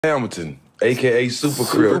Hamilton, a.k.a.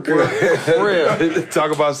 SuperCrip.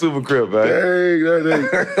 Talk about SuperCrip, man.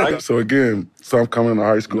 Hey. So again, I'm coming to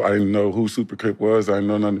high school. I didn't know who SuperCrip was. I didn't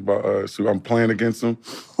know nothing about I'm playing against him.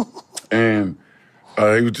 And he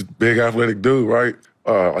was just a big athletic dude, right?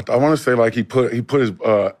 I want to say like he put his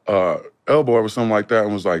elbow over something like that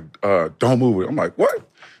and was like, don't move it. I'm like, what?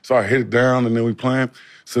 So I hit it down and then we playing.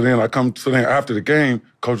 So then after the game,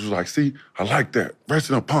 coach was like, see, I like that. Rest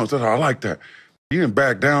of them punks, I like that. He didn't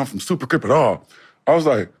back down from SuperCrip at all. I was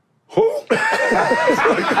like, who?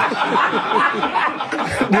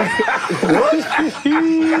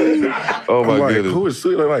 Oh my goodness. Who is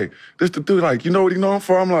like this the dude, like, you know what he known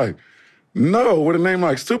for? I'm like, no, with a name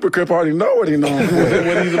like SuperCrip, I already know what he known for.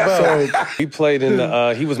 What he's about. So, he played in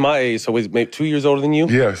the, he was my age, so he's maybe 2 years older than you?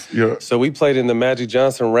 Yes, yeah. So we played in the Magic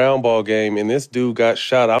Johnson round ball game, and this dude got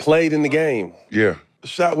shot. I played in the game. Yeah.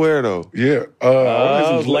 Shot where, though? Yeah.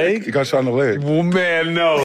 Leg? He got shot in the leg. Well, man, no.